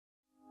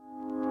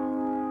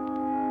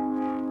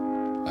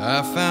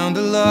I found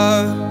a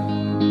love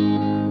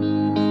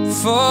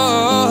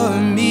for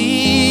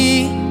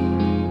me.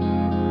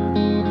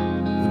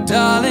 Well,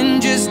 darling,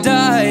 just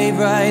dive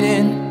right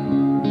in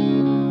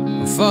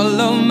and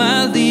follow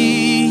my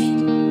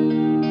lead.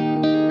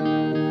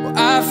 Well,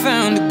 I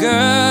found a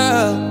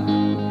girl,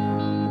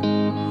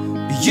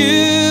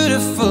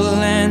 beautiful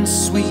and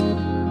sweet.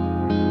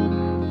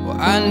 Well,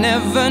 I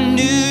never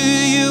knew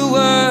you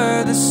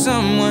were the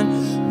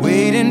someone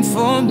waiting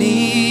for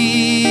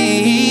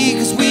me.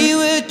 'Cause we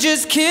were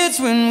just kids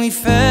when we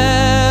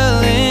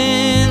fell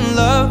in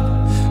love,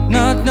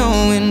 not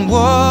knowing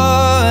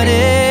what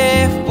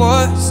it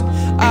was.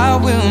 I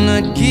will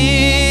not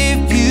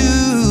give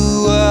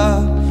you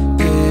up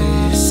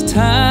this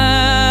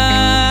time.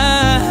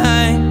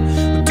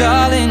 Oh,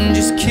 darling,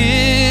 just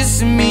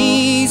kiss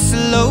me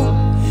slow.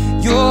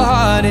 Your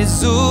heart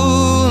is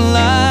all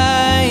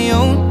I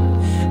own,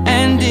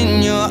 and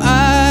in your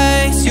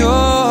eyes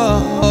you're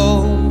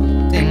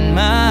holding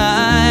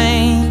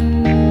mine.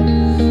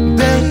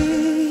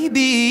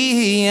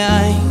 Baby,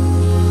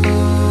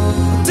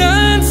 I'm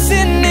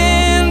dancing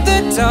in the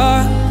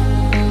dark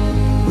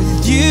with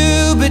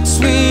you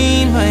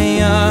between my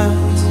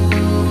arms,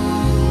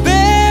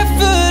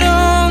 barefoot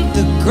on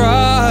the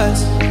grass.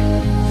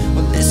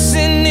 We're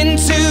listening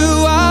to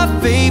our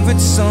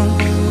favorite song.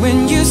 When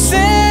you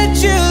said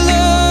you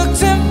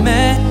looked a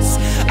mess,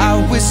 I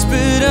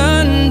whispered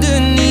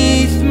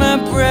underneath my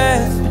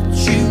breath, but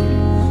you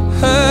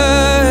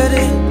heard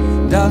it.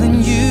 Darling,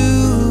 you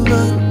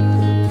look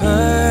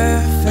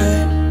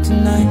perfect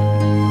tonight.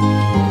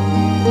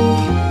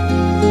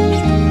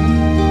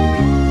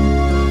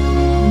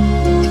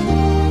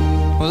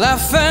 Well, I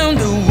found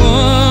a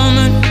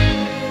woman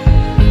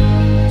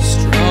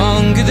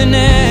stronger than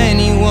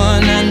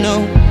anyone I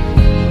know.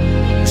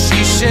 She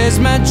shares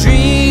my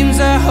dreams.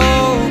 I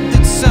hope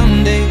that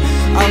someday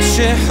I'll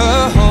share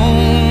her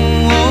home.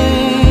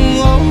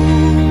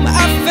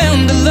 I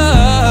found a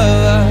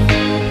love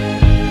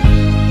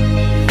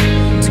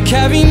to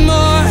carry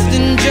more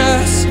than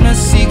just my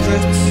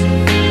secrets,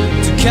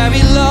 to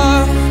carry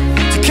love,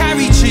 to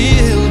carry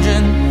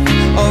children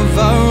of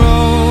our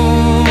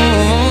own.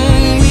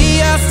 We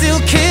are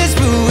still kids,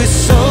 but we're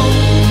so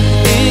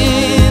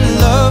in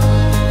love,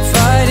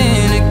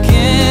 fighting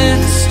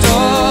against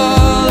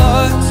all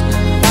odds.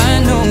 I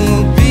know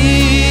we'll be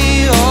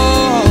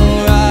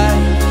alright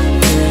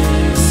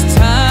this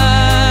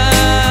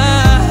time.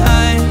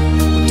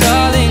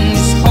 Darling,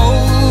 just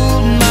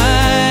hold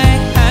my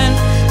hand,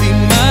 be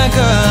my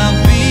girl, I'll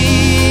be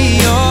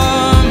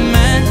your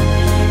man.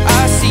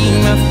 I see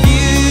my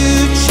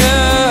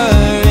future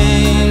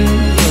in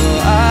your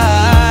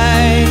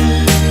eyes.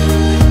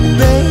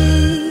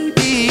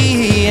 Baby,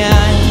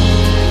 I'm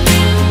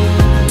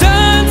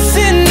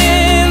dancing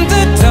in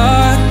the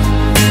dark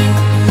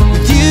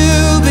with you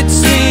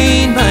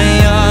between my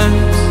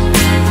arms,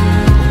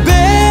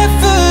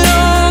 barefoot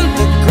on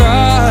the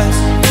grass,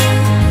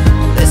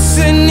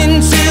 listening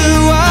to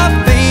our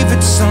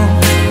favorite song.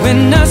 When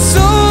I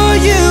saw